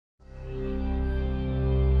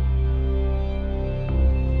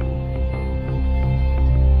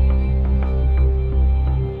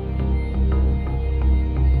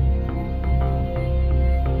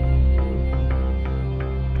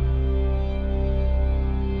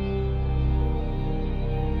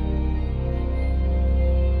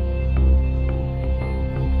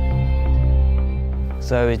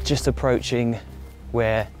So it's just approaching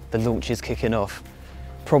where the launch is kicking off.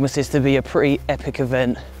 Promises to be a pretty epic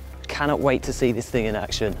event. Cannot wait to see this thing in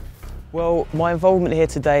action. Well, my involvement here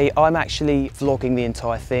today, I'm actually vlogging the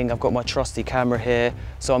entire thing. I've got my trusty camera here,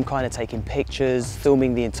 so I'm kind of taking pictures,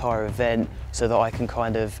 filming the entire event so that I can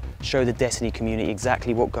kind of show the Destiny community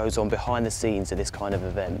exactly what goes on behind the scenes of this kind of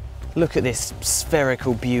event. Look at this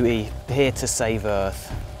spherical beauty, here to save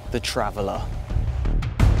Earth, the Traveller.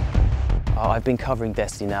 I've been covering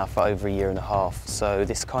Destiny now for over 1.5 years, so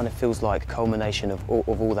this kind of feels like a culmination of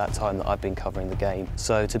all that time that I've been covering the game.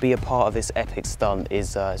 So to be a part of this epic stunt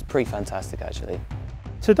is pretty fantastic, actually.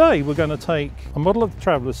 Today we're going to take a model of the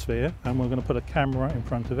Traveller sphere and we're going to put a camera in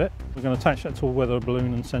front of it. We're going to attach that to a weather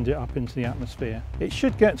balloon and send it up into the atmosphere. It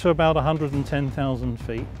should get to about 110,000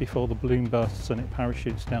 feet before the balloon bursts and it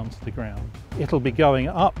parachutes down to the ground. It'll be going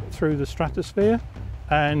up through the stratosphere,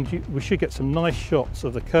 and we should get some nice shots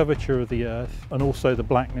of the curvature of the Earth and also the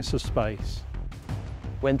blackness of space.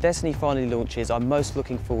 When Destiny finally launches, I'm most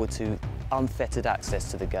looking forward to unfettered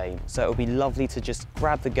access to the game. So it'll be lovely to just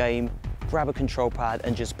grab the game, grab a control pad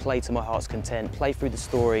and just play to my heart's content, play through the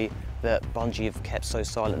story that Bungie have kept so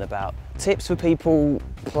silent about. Tips for people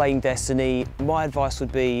playing Destiny, my advice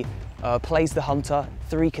would be play as the Hunter,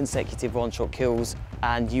 3 consecutive one-shot kills,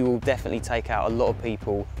 and you will definitely take out a lot of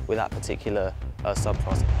people with that particular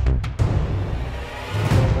subclass.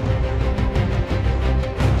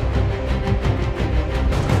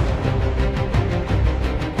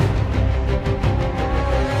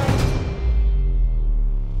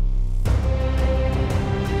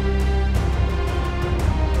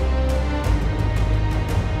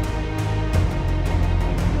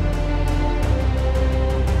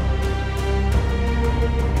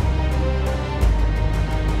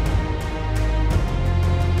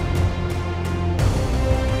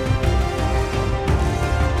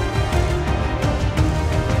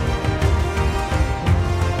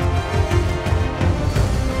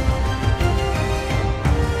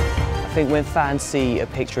 I think when fans see a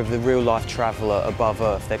picture of the real-life Traveller above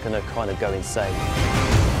Earth, they're going to kind of go insane.